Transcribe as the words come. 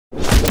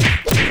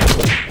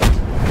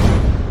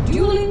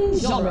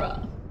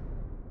genre.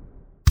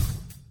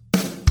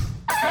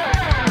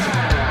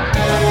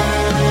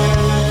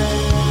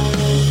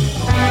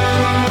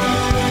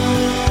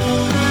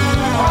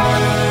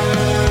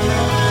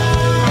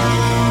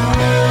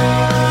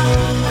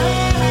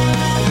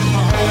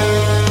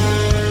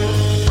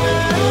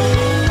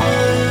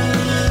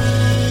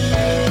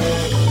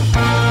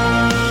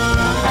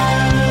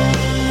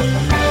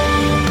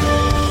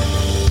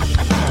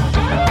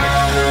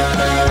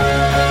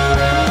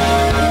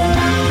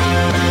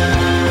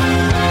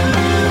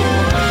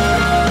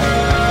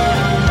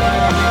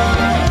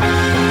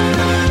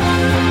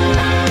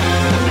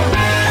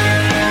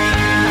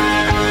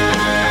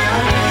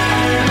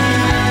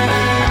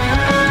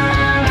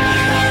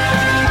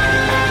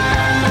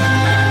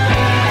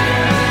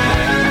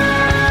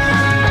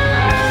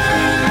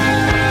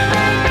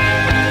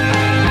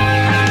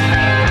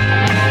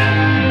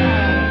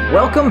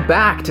 Welcome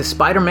back to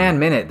Spider-Man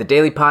Minute, the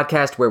daily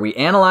podcast where we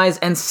analyze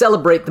and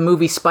celebrate the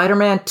movie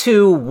Spider-Man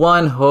 2,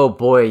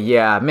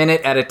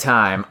 minute at a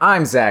time.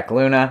 I'm Zach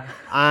Luna.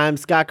 I'm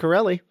Scott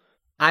Corelli.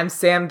 I'm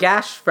Sam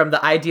Gash from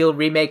the Ideal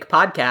Remake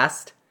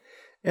podcast.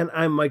 And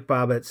I'm Mike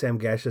Bobbitt, Sam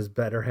Gash's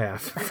better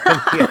half from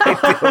the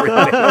Ideal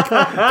Remake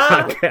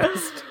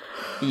podcast.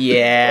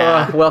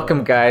 Yeah.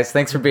 Welcome, guys.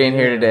 Thanks for being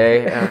here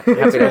today.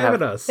 Thanks for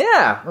having us.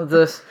 Yeah,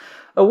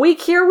 a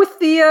week here with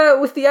the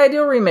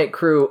Ideal Remake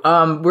crew.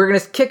 We're gonna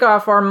kick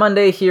off our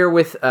Monday here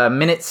with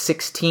minute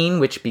 16,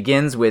 which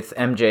begins with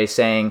MJ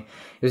saying,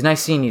 "It was nice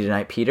seeing you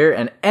tonight, Peter,"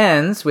 and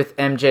ends with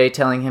MJ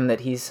telling him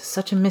that he's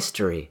such a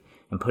mystery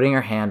and putting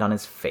her hand on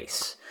his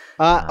face.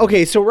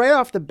 Okay, so right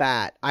off the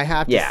bat, I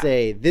have to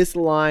say this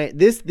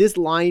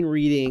line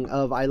reading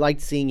of "I liked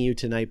seeing you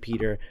tonight,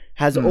 Peter"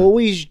 has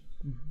always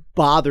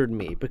bothered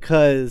me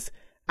because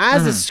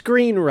as a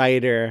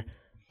screenwriter,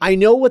 I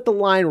know what the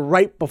line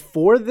right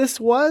before this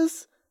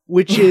was,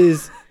 which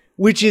is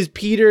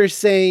Peter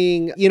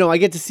saying, I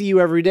get to see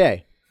you every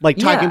day. Like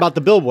talking about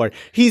the billboard.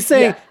 He's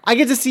saying, I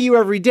get to see you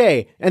every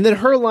day. And then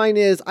her line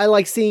is, I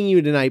like seeing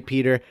you tonight,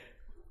 Peter.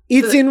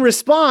 It's in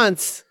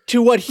response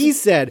to what he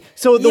said.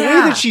 So the way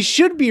that she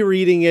should be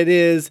reading it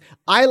is,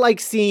 I like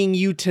seeing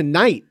you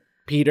tonight,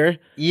 Peter.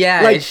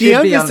 Yeah, like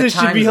the be emphasis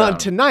on should be on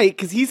tonight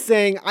because he's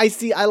saying,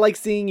 I like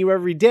seeing you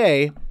every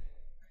day.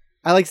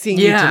 I like seeing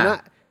you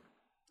tonight.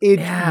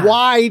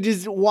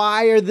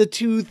 Why are the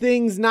two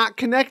things not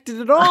connected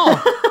at all?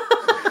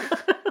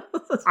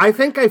 I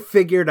think I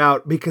figured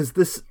out, because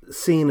this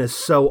scene is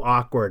so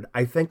awkward,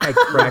 I think I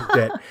cracked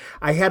it.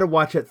 I had to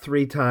watch it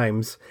 3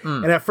 times.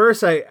 And at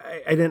first I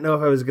didn't know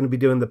if I was going to be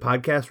doing the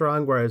podcast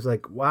wrong, where I was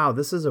like, wow,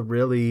 this is a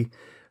really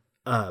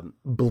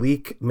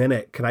bleak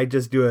minute. Can I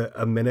just do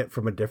a minute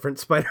from a different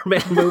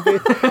Spider-Man movie?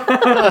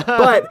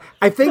 But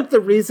I think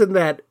the reason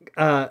that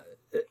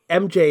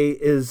MJ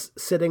is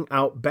sitting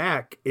out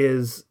back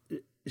is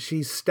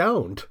she's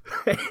stoned.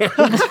 And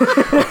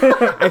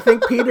I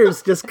think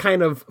Peter's just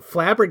kind of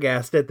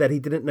flabbergasted that he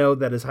didn't know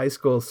that his high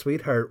school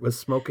sweetheart was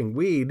smoking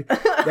weed.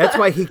 That's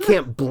why he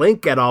can't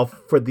blink at all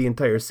for the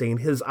entire scene.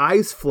 His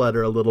eyes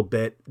flutter a little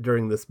bit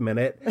during this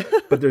minute,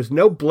 but there's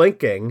no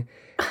blinking.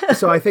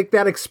 So I think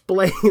that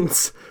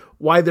explains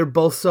why they're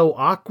both so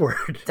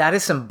awkward. That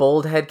is some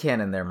bold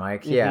headcanon there,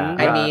 Mike. Yeah.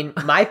 I mean,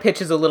 my pitch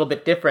is a little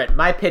bit different.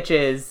 My pitch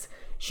is,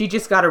 she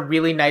just got a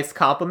really nice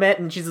compliment,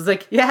 and she's just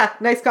like, yeah,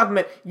 nice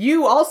compliment.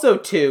 You also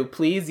too,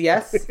 please,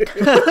 yes?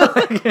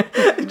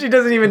 She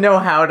doesn't even know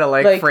how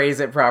to phrase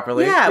it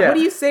properly. Yeah, what do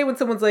you say when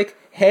someone's like,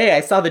 hey, I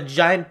saw the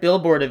giant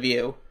billboard of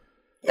you?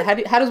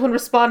 How does one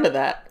respond to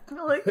that?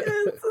 Like,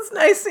 it's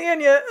nice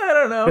seeing you. I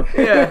don't know.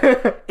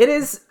 Yeah. It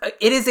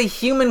is a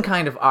human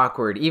kind of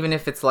awkward, even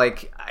if it's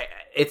like,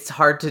 it's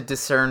hard to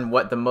discern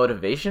what the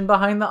motivation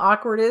behind the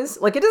awkward is.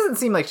 Like, it doesn't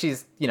seem like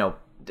she's,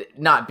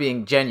 not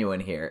being genuine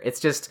here. It's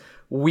just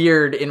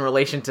weird in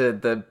relation to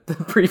the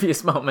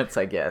previous moments,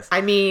 I guess.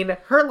 I mean,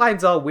 her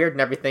line's all weird and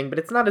everything, but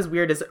it's not as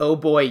weird as "oh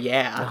boy,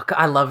 yeah." Oh, God,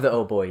 I love the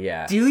 "oh boy,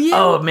 yeah." Do you?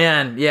 Oh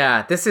man,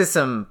 yeah. This is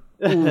some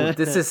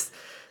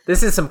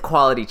some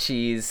quality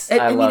cheese.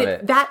 I love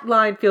it. That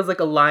line feels like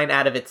a line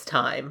out of its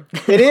time.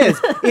 It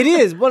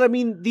is. But I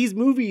mean, these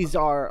movies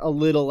are a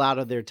little out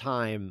of their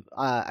time.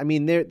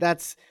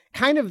 That's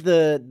kind of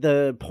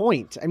the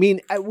point. I mean,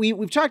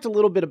 we've talked a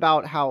little bit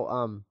about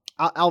how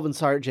Alvin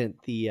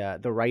Sargent, the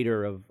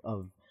writer of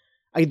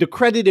the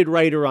credited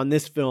writer on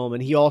this film,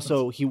 and he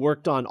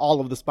worked on all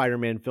of the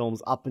Spider-Man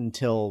films up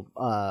until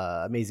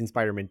Amazing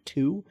Spider-Man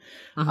 2.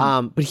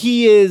 But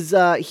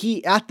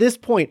he at this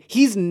point,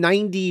 he's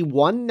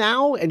 91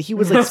 now, and he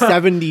was like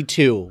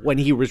 72 when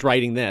he was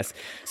writing this.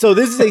 So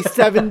this is a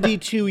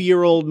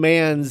 72-year-old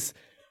man's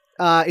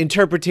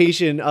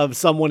interpretation of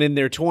someone in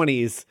their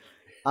 20s.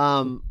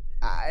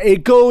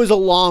 It goes a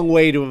long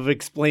way to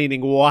explaining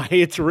why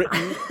it's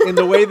written in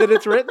the way that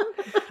it's written.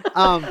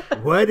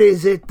 What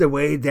is it, the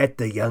way that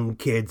the young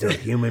kids or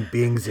human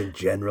beings in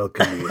general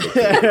communicate?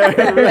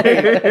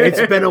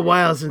 It's been a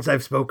while since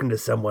I've spoken to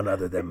someone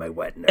other than my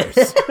wet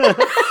nurse.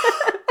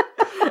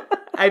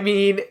 I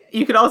mean,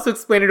 you could also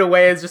explain it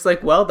away as just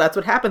like, well, that's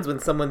what happens when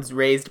someone's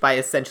raised by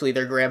essentially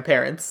their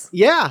grandparents.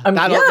 Yeah, yeah.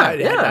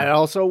 that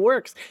also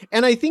works.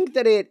 And I think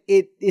that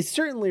it is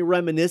certainly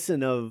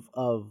reminiscent of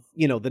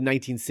the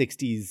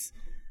 1960s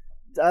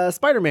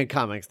Spider-Man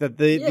comics that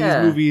these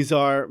movies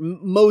are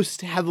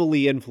most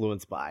heavily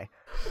influenced by.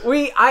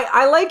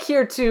 I like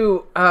here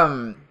too,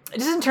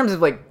 just in terms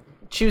of like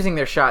choosing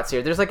their shots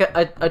here. There's like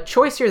a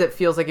choice here that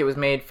feels like it was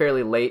made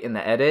fairly late in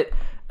the edit,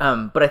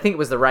 but I think it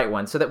was the right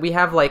one. So that we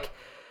have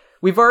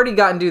we've already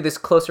gotten to this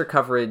closer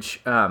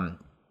coverage in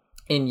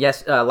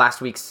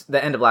the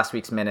end of last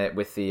week's minute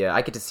with the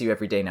I get to see you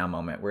every day now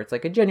moment, where it's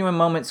like a genuine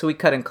moment. So we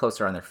cut in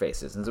closer on their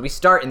faces, and so we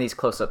start in these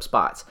close-up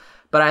spots.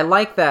 But I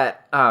like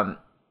that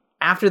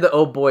after the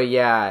oh boy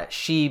yeah,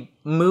 she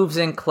moves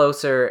in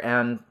closer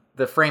and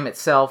the frame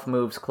itself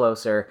moves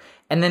closer,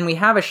 and then we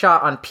have a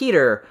shot on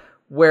Peter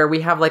where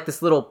we have like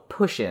this little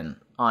push-in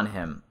on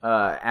him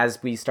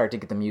as we start to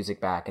get the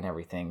music back and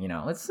everything.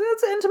 It's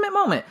an intimate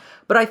moment.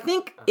 But I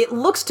think it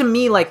looks to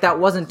me like that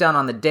wasn't done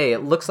on the day.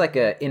 It looks like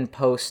a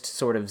in-post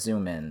sort of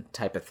zoom-in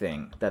type of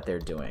thing that they're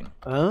doing.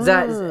 Oh.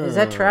 Does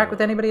that track with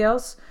anybody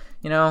else?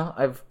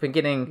 I've been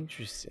getting...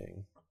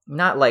 Interesting.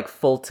 Not like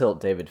full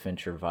tilt David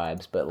Fincher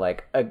vibes, but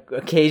like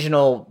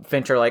occasional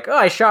Fincher, like, oh,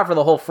 I shot for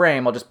the whole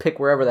frame, I'll just pick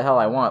wherever the hell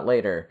I want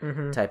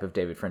later type of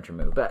David Fincher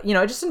move. But,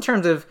 just in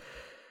terms of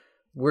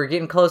we're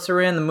getting closer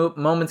in, the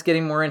moment's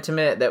getting more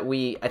intimate,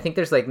 I think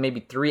there's like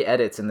maybe 3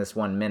 edits in this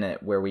 1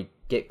 minute where we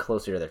get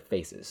closer to their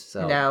faces.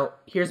 So now,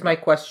 here's my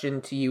question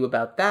to you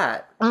about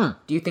that.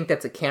 Do you think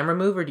that's a camera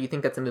move, or do you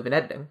think that's a move in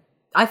editing?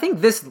 I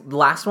think this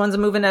last one's a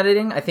move in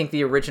editing. I think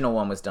the original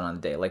one was done on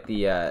the day. Like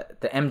the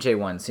MJ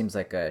one seems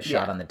like a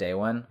shot on the day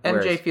one.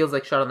 MJ feels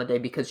like shot on the day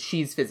because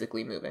she's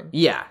physically moving.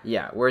 Yeah.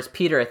 Whereas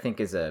Peter, I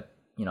think, is a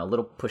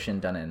little push in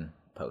done in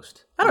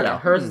post. I don't know.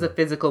 Hers is a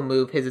physical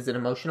move. His is an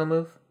emotional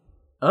move.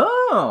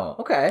 Oh,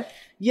 okay.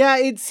 Yeah,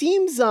 it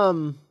seems.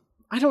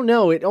 I don't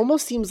know. It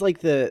almost seems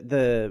like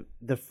the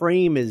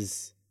frame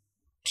is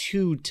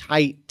too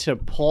tight to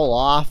pull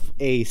off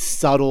a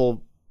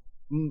subtle,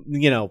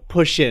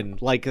 push in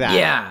like that.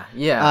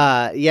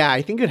 Yeah.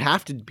 I think it'd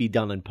have to be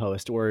done in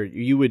post, or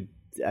you would.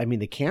 I mean,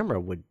 the camera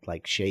would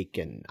like shake,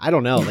 and I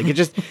don't know. Like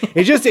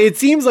it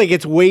seems like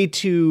it's way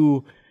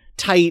too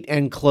tight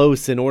and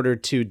close in order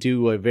to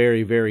do a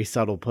very, very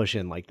subtle push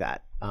in like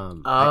that.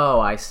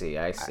 I see.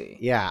 I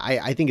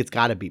think it's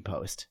got to be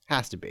post.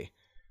 Has to be.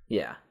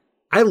 Yeah.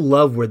 I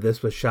love where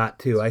this was shot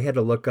too. I had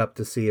to look up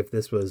to see if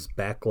this was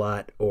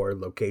backlot or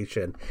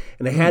location,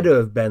 and it had to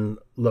have been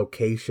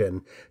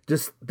location.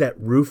 Just that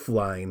roof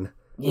line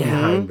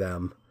behind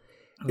them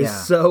is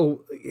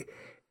so.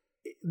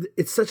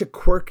 It's such a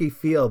quirky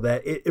feel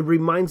that it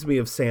reminds me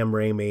of Sam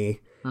Raimi.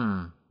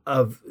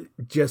 Of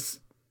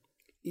just,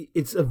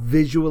 it's a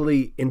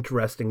visually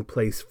interesting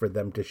place for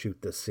them to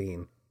shoot this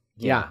scene.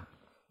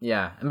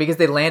 Yeah, and because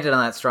they landed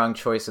on that strong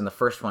choice in the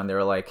first one, they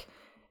were like,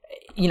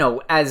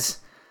 as.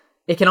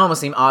 It can almost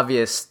seem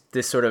obvious,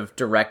 this sort of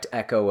direct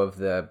echo of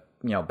the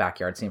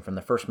backyard scene from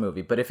the first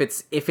movie. But if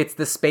it's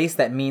the space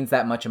that means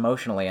that much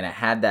emotionally, and it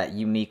had that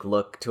unique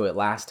look to it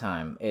last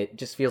time, it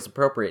just feels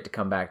appropriate to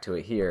come back to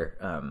it here.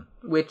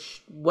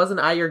 Which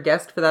wasn't I your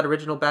guest for that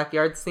original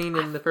backyard scene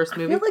in the first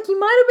movie? I feel like you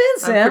might have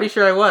been, Sam. I'm pretty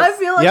sure I was. I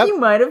feel like you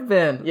might have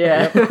been.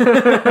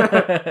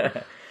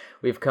 Yeah.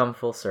 We've come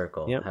full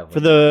circle. Yep.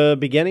 For the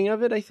beginning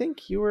of it, I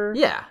think you were.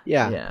 Yeah.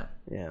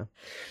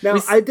 Now,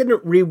 I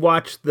didn't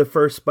rewatch the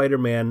first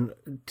Spider-Man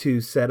to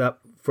set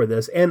up for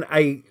this, and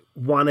I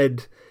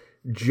wanted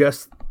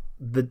just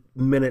the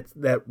minutes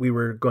that we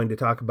were going to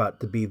talk about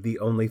to be the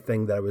only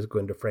thing that I was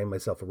going to frame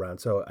myself around.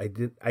 So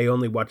I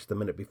only watched the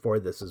minute before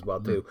this as well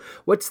too.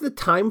 What's the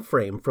time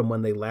frame from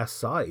when they last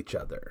saw each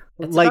other?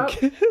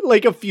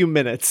 Like a few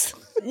minutes.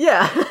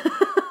 Yeah.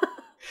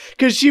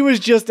 Because she was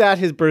just at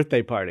his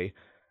birthday party.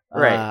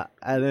 Right.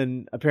 And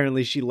then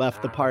apparently she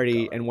left the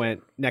party and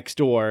went next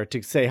door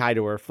to say hi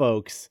to her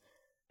folks.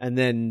 And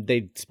then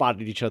they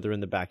spotted each other in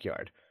the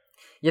backyard.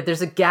 Yeah,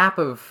 there's a gap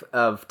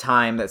of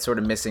time that's sort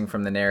of missing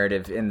from the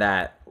narrative, in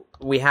that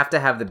we have to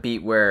have the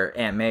beat where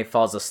Aunt May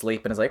falls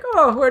asleep and is like,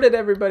 oh, where did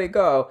everybody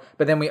go?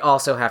 But then we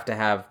also have to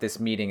have this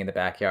meeting in the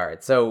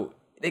backyard. So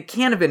it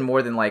can't have been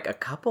more than like a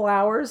couple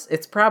hours.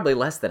 It's probably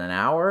less than an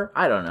hour.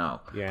 I don't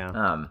know.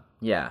 Yeah.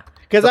 Yeah.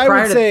 Because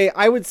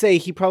I would say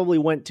he probably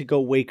went to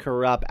go wake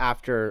her up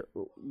after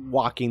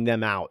walking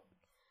them out.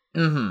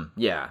 Mm-hmm.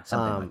 Yeah,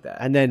 something like that.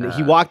 And then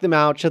he walked them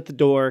out, shut the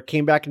door,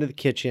 came back into the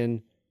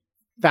kitchen,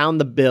 found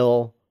the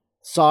bill,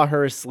 saw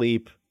her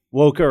asleep,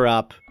 woke her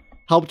up,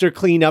 helped her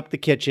clean up the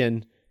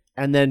kitchen,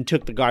 and then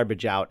took the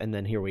garbage out, and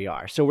then here we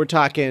are. So we're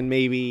talking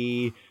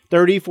maybe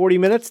 30, 40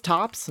 minutes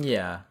tops.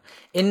 Yeah.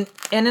 And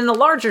in a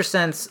larger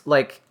sense,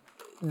 like,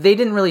 they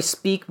didn't really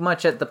speak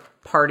much at the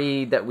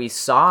party that we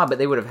saw, but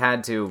they would have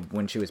had to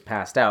when she was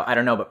passed out. I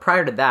don't know, but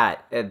prior to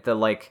that,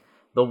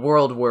 the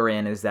world we're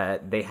in is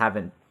that they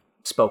haven't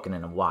spoken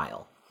in a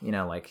while.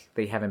 Like,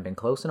 they haven't been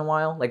close in a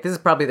while. Like, this is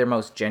probably their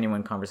most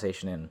genuine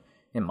conversation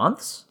in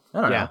months.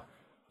 I don't know.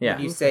 Yeah.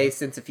 Would you say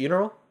since a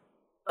funeral?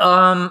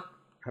 I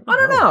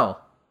don't know.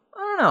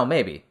 know,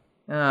 maybe.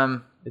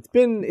 It's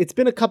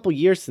been a couple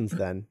years since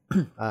then.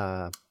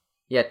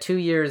 Yeah, 2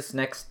 years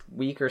next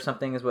week or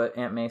something is what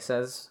Aunt May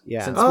says.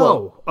 Yeah.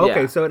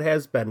 Okay, yeah. so it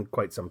has been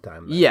quite some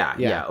time. Then.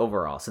 Yeah,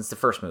 overall, since the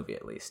first movie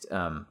at least.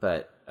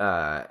 But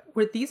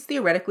Were these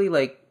theoretically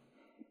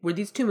were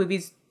these two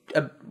movies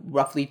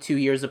roughly 2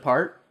 years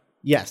apart?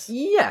 Yes.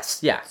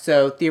 yes, yeah.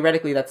 So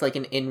theoretically, that's like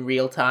an in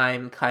real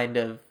time kind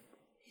of.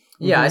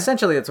 Yeah,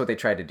 essentially that's what they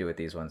tried to do with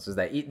these ones, is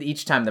that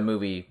each time the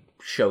movie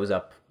shows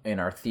up in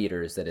our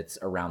theaters, that it's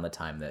around the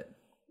time that,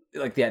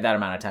 like, that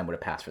amount of time would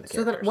have passed for the So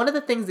characters. then one of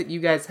the things that you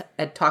guys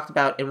had talked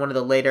about in one of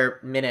the later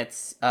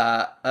minutes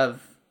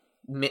of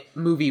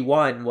movie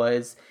one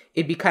was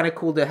it'd be kind of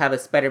cool to have a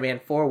Spider-Man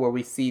 4 where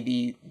we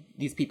see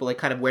these people like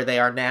kind of where they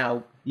are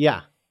now.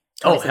 Yeah.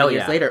 27 hell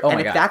years yeah. later. Oh and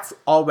my if God. that's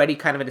already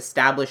kind of an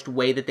established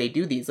way that they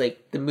do these,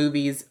 like the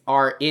movies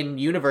are in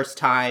universe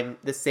time,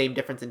 the same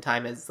difference in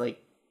time as like,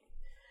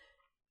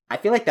 I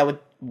feel like that would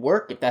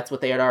work if that's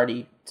what they had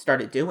already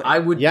started doing. I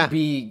would Yeah.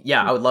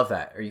 I would love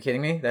that. Are you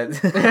kidding me? That's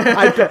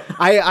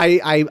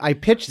I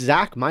pitched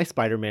Zach my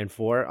Spider-Man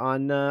 4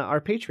 on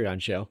our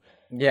Patreon show.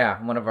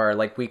 yeah, one of our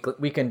like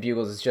weekend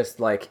bugles is just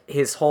like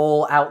his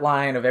whole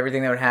outline of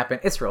everything that would happen.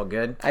 It's real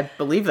good. I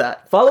believe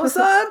that. Follow us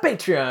on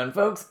Patreon,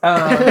 folks.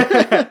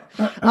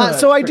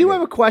 So I do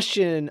have a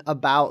question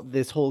about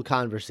this whole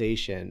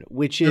conversation,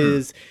 which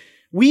is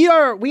we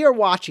are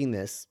watching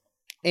this,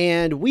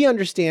 and we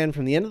understand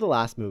from the end of the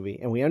last movie,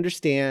 and we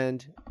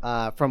understand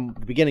from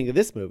the beginning of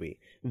this movie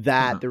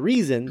that the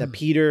reason that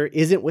Peter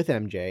isn't with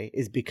MJ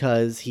is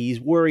because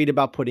he's worried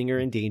about putting her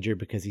in danger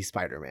because he's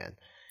Spider-Man.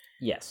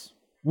 Yes.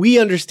 We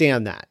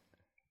understand that.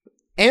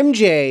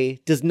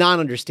 MJ does not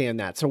understand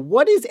that. So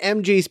what is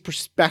MJ's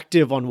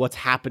perspective on what's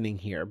happening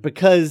here?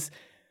 Because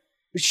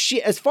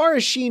she, as far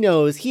as she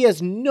knows, he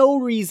has no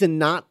reason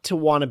not to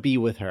want to be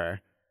with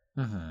her.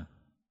 Mm-hmm.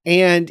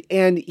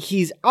 And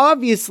he's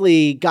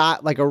obviously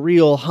got like a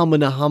real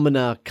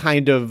humana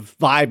kind of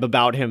vibe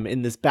about him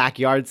in this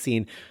backyard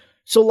scene.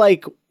 So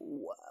like,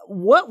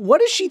 what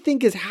does she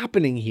think is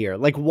happening here?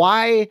 Like,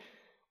 why?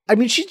 I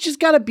mean, she's just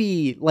got to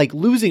be like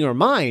losing her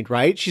mind,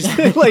 right? She's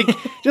like,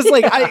 just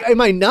like, am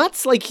I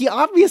nuts? Like, he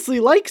obviously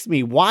likes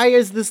me. Why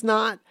is this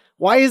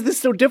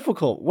so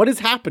difficult? What is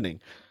happening?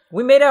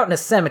 We made out in a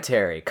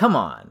cemetery. Come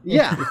on.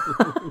 Yeah.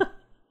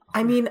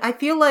 I mean, I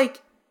feel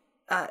like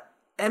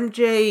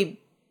MJ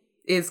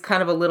is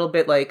kind of a little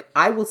bit like,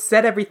 I will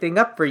set everything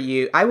up for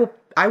you. I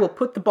will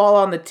put the ball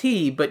on the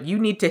tee, but you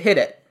need to hit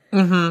it.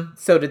 Mm-hmm.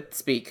 So to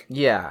speak.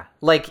 Yeah.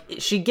 Like,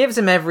 she gives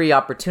him every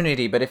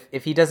opportunity, but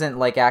if he doesn't,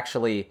 like,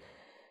 actually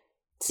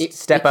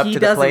step up to the plate. If he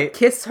doesn't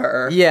kiss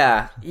her,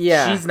 yeah.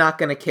 she's not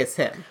going to kiss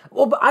him.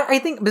 Well, but I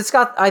think, but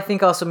Scott, I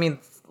think also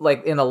means,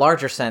 like, in a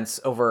larger sense,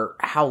 over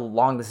how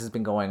long this has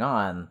been going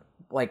on,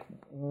 like,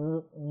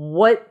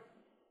 what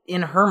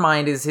in her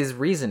mind is his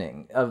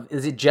reasoning?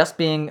 Is it just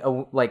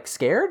being, like,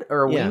 scared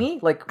or a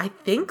weenie? Like, I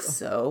think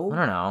so. I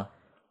don't know.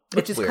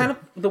 Which is kind of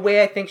the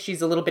way I think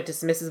she's a little bit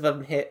dismissive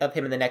of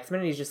him in the next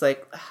minute. He's just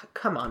like,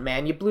 come on,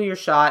 man, you blew your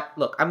shot.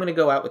 Look, I'm going to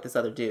go out with this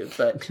other dude,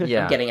 but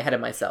Yeah. I'm getting ahead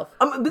of myself.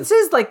 This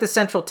is like the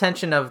central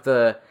tension of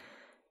the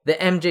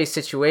MJ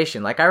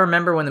situation. Like, I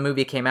remember when the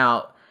movie came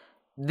out,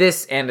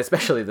 this, and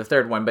especially the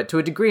third one, but to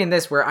a degree in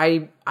this, where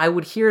I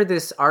would hear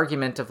this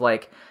argument of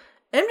like,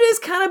 MJ's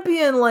kind of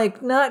being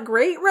like not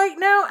great right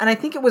now. And I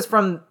think it was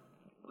from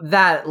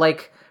that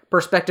like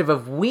perspective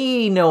of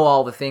we know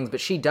all the things, but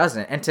she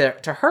doesn't. And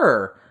to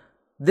her,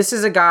 this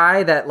is a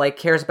guy that like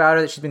cares about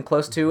her, that she's been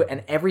close to,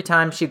 and every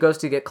time she goes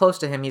to get close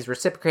to him, he's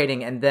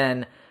reciprocating, and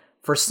then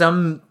for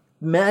some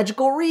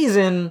magical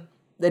reason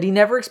that he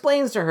never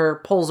explains to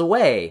her, pulls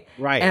away.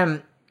 Right.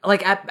 And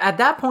like at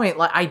that point,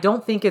 like I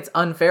don't think it's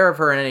unfair of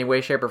her in any way,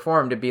 shape, or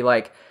form to be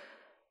like,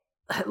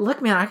 look,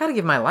 man, I gotta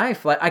give my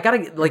life. Like I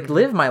gotta like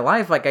live my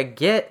life. Like I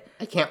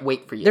can't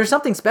wait for you. There's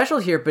something special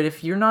here, but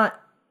if you're not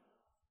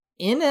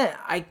in it,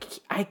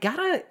 I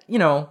gotta, you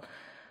know.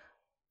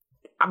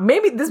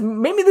 Maybe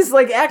this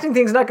like acting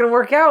thing's not gonna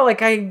work out.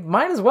 Like I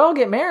might as well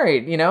get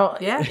married, you know?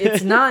 Yeah.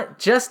 It's not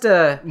just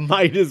a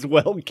Might as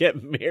well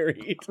get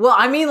married. well,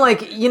 I mean,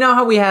 like, you know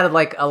how we had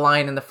like a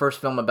line in the first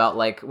film about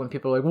like when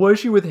people are like, "Why is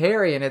she with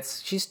Harry?" And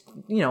she's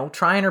you know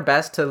trying her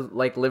best to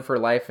like live her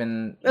life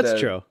in That's the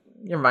true.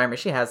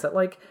 environment she has. That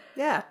like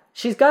yeah.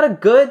 she's got a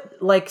good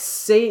like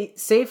safe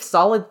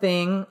solid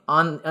thing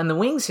on the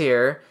wings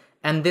here.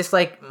 And this,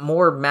 like,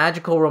 more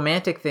magical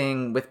romantic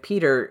thing with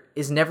Peter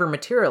is never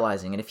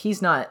materializing. And if he's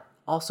not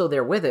also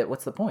there with it,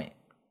 what's the point?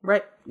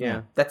 Right.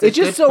 Yeah. That's a It's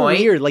just good so point.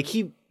 weird. Like,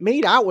 he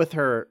made out with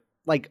her,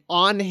 like,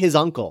 on his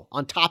uncle,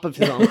 on top of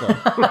his uncle.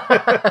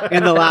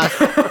 In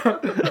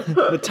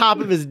the top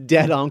of his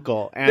dead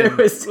uncle. And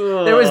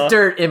There was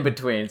dirt in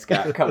between,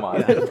 Scott. Come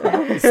on.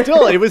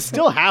 it was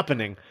still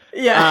happening.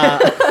 Yeah.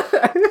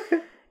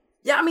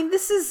 Yeah, I mean,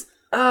 this is,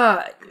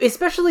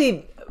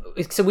 especially...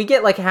 So we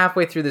get like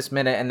halfway through this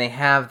minute and they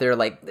have their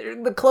like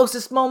the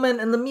closest moment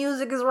and the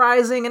music is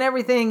rising and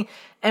everything,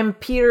 and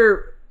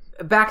Peter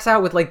backs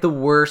out with like the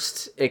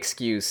worst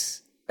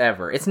excuse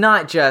ever. It's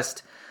not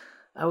just,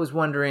 I was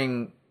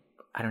wondering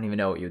I don't even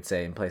know what you would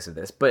say in place of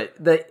this, but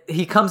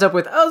he comes up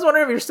with, I was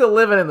wondering if you're still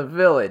living in the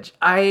village.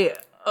 I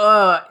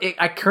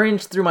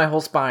cringed through my whole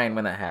spine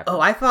when that happened.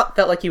 Oh, I felt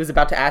like he was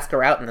about to ask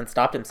her out and then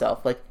stopped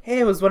himself. Like,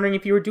 hey, I was wondering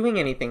if you were doing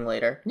anything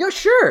later. Yeah,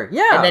 sure,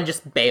 yeah. And then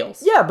just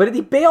bails. Yeah, but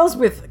he bails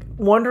with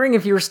wondering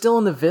if you were still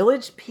in the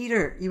village.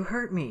 Peter, you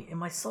hurt me in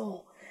my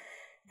soul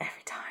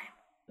every time.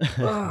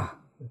 Ugh,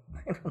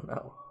 I don't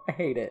know. I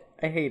hate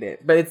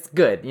it. But it's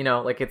good,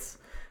 like it's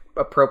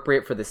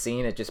appropriate for the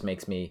scene. It just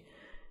makes my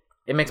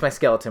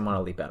skeleton want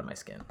to leap out of my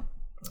skin.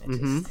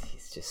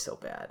 He's just so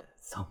bad.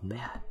 So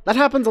bad. That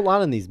happens a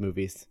lot in these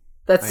movies.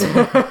 That's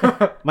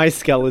my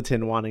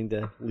skeleton wanting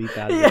to leap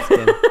out of his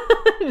skin.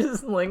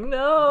 Just like,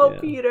 no,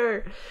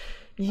 Peter.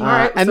 All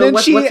right, and so then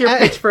what's your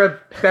pitch for a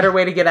better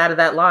way to get out of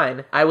that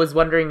line? I was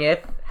wondering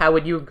how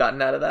would you have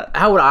gotten out of that?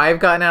 How would I have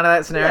gotten out of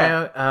that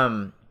scenario?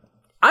 Yeah.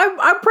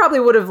 I probably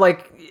would have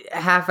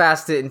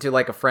half-assed it into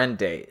a friend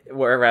date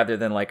rather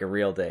than a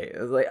real date. It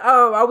was like,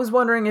 oh, I was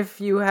wondering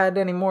if you had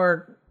any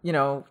more,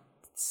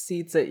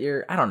 seats at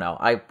your. I don't know.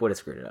 I would have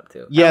screwed it up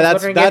too. Yeah,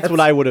 that's what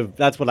I would have.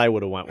 That's what I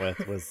would have went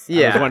with. I was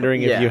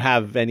wondering if you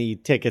have any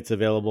tickets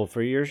available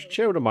for your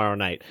show tomorrow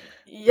night.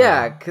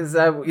 Yeah, because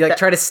I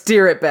try to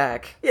steer it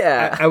back.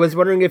 Yeah, I was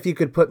wondering if you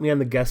could put me on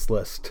the guest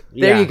list.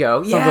 There you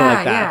go. Something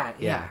like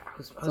that. Yeah. I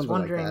was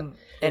wondering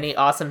any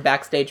awesome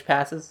backstage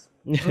passes.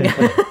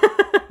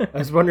 I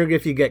was wondering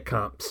if you get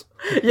comps.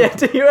 Yeah,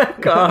 do you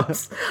have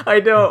comps? I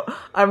don't.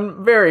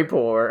 I'm very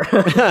poor.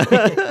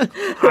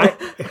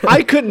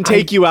 I couldn't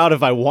take you out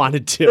if I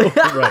wanted to.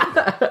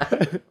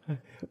 Right.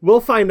 We'll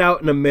find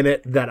out in a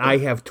minute that I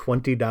have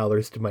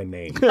 $20 to my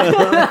name.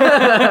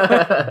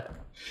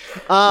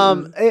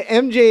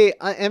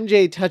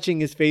 MJ touching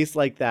his face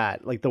like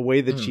that, the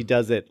way that she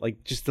does it,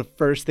 just the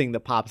first thing that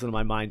pops into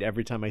my mind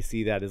every time I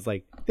see that is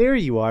there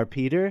you are,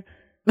 Peter.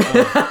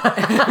 From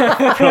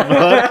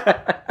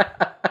Hook.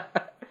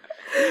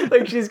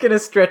 She's gonna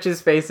stretch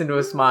his face into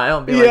a smile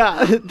and be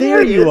like,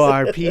 there you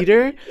are,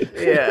 Peter.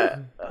 Yeah.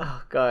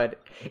 Oh God,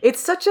 it's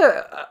such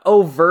a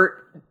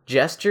overt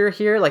gesture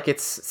here.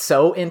 It's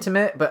so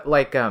intimate, but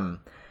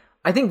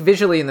I think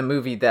visually in the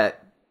movie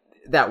that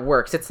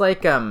works. It's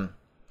when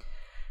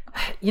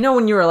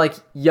you were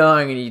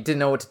young and you didn't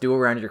know what to do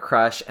around your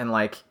crush, and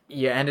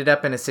you ended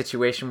up in a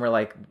situation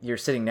where you're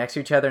sitting next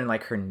to each other and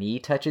her knee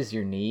touches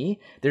your knee.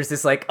 There's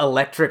this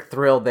electric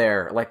thrill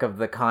there, of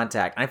the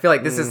contact. And I feel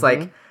this is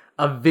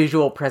a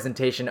visual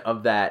presentation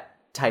of that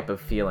type of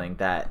feeling,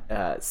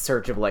 that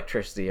surge of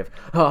electricity of,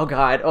 oh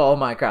God, oh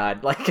my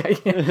God. Right.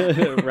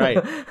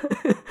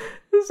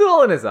 It's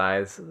all in his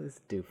eyes. This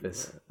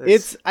doofus.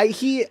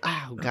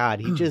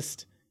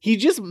 He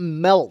just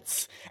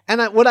melts.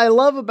 And what I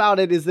love about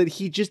it is that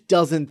he just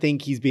doesn't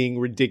think he's being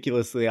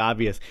ridiculously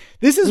obvious.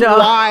 This is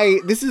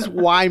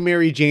why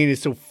Mary Jane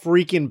is so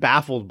freaking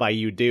baffled by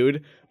you,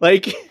 dude.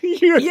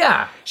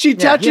 She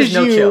touches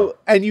you chill.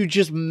 And you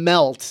just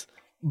melt,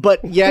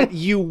 but yet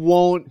you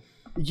won't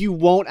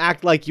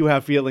act like you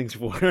have feelings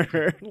for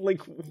her.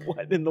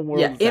 What in the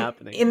world is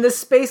happening? In the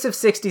space of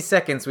 60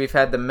 seconds, we've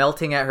had the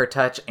melting at her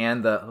touch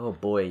and the, oh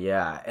boy,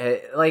 yeah.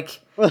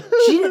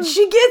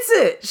 She gets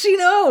it. She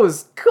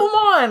knows. Come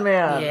on,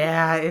 man.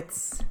 Yeah,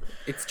 it's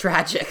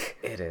tragic.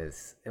 It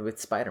is.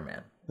 It's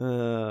Spider-Man.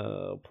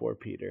 Oh, poor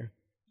Peter.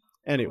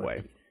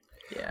 Anyway.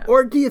 Yeah.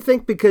 Or do you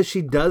think because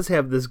she does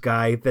have this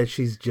guy that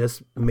she's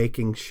just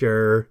making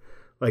sure,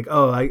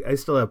 I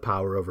still have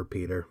power over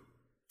Peter?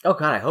 Oh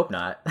God, I hope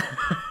not.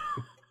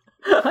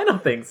 I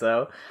don't think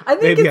so. I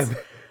think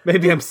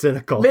maybe I'm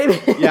cynical.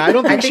 Yeah, I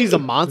don't think she's a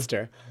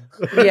monster.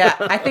 Yeah,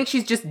 I think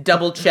she's just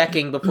double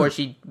checking before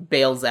she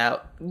bails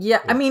out. Yeah,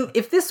 I mean,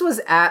 if this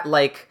was at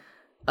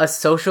a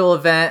social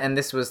event and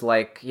this was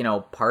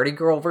party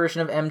girl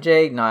version of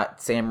MJ, not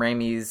Sam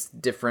Raimi's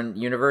different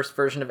universe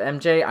version of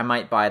MJ, I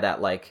might buy that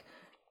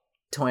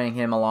toying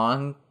him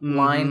along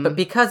line. But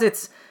because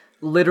it's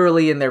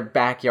literally in their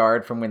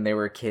backyard from when they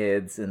were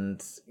kids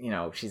and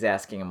she's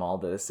asking him all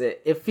this,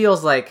 it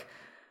feels like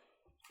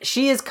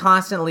she is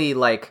constantly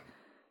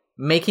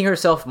making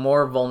herself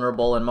more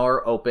vulnerable and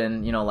more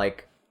open,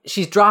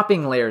 she's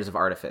dropping layers of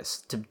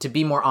artifice to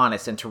be more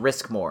honest and to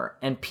risk more,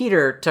 and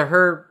Peter,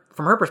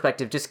 from her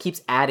perspective, just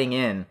keeps adding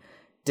in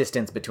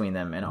distance between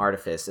them and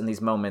artifice in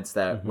these moments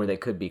where they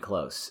could be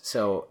close.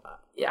 So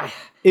if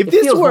it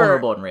this feels were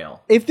vulnerable and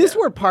real. If this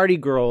were party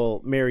girl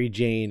Mary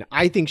Jane,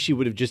 I think she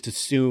would have just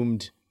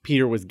assumed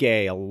Peter was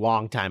gay a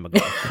long time ago.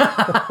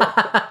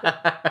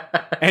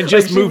 And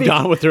just moved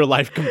on with her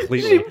life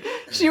completely.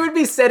 She would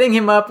be setting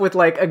him up with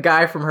a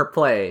guy from her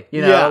play,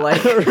 right.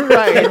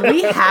 Can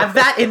we have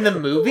that in the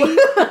movie?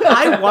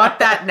 I want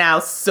that now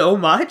so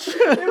much.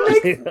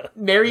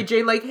 Mary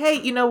Jane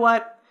hey, you know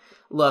what?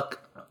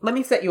 Look, let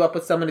me set you up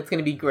with someone. It's going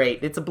to be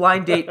great. It's a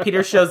blind date.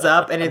 Peter shows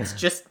up and it's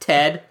just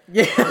Ted.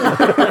 Yeah.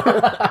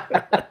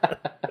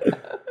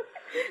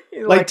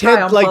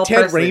 Ted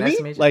Presley.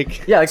 Raimi?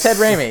 Nice Ted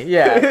Raimi.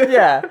 Yeah.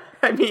 Yeah.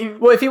 I mean,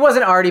 well, if he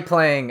wasn't already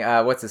playing,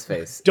 what's his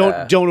face?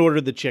 Don't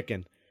order the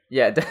chicken.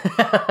 Yeah.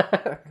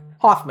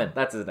 Hoffman.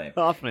 That's his name.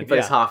 Hoffman. He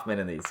plays Hoffman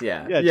in these.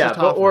 Yeah. Yeah.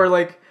 Or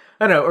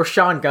I don't know, or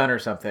Sean Gunn or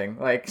something.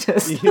 Like,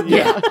 just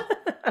Yeah.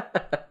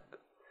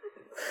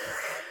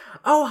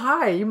 oh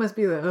hi, you must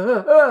be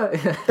the.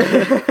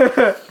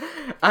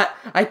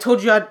 I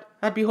told you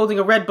I'd be holding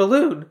a red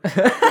balloon.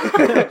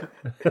 I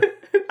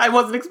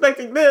wasn't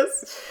expecting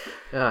this.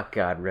 Oh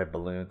god, red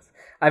balloons.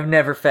 I've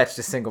never fetched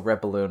a single red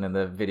balloon in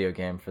the video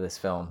game for this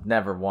film.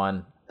 Never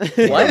one.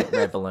 What?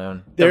 Red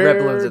balloon. The They're red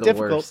balloons are the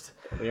difficult. worst.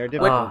 They are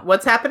difficult.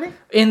 What's happening?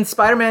 In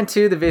Spider-Man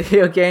 2, the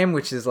video game,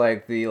 which is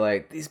like the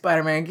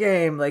Spider-Man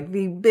game, like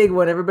the big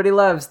one everybody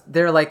loves,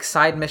 they're like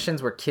side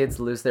missions where kids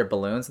lose their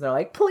balloons and they're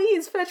like,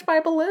 please fetch my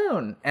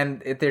balloon.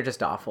 And they're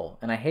just awful.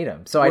 And I hate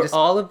them. So Were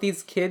all of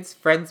these kids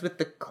friends with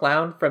the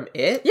clown from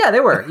It? Yeah, they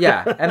were.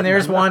 Yeah. And they're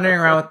just wandering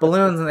around with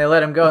balloons and they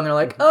let him go and they're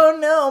like, oh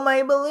no,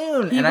 my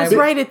balloon. He and was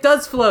right, it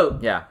does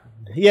float. Yeah.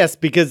 Yes,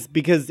 because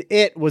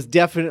it was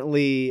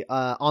definitely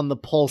on the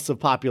pulse of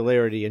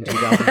popularity in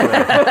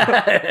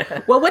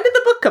 2004. Well, when did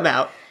the book come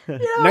out?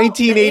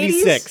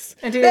 1986.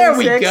 There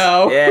we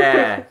go.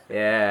 Yeah.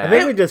 Yeah. I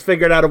think we just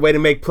figured out a way to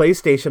make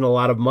PlayStation a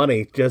lot of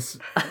money. Just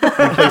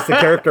replace the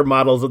character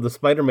models of the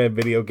Spider-Man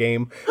video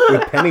game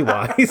with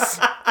Pennywise.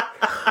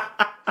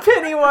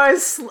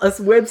 Pennywise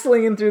web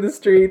slinging through the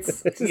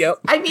streets. Yep.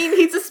 I mean,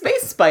 he's a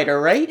space spider,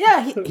 right?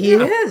 Yeah, he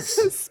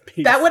is.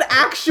 That would He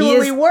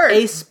actually is work.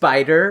 a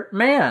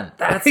Spider-Man.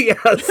 That's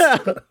Yes.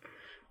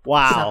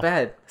 Wow. It's not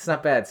bad. It's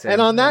not bad, Sam.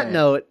 And on that Right.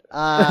 note,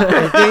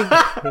 I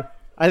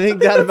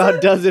think that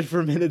about does it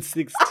for minute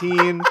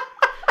 16.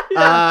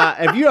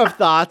 If you have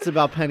thoughts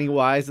about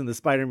Pennywise and the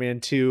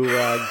Spider-Man 2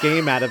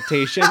 game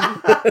adaptation,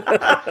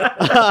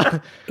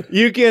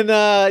 you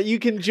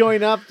can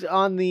join up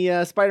on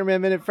the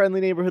Spider-Man Minute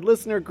Friendly Neighborhood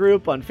Listener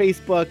group on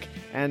Facebook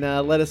and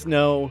let us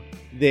know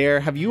there.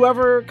 Have you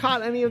ever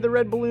caught any of the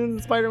red balloons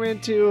in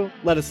Spider-Man 2?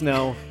 Let us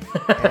know.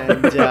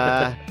 And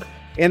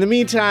in the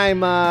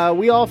meantime,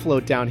 we all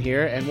float down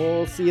here, and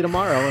we'll see you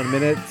tomorrow in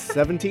minute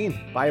 17.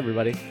 Bye,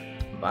 everybody.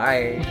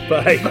 Bye.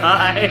 Bye.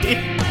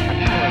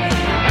 Bye.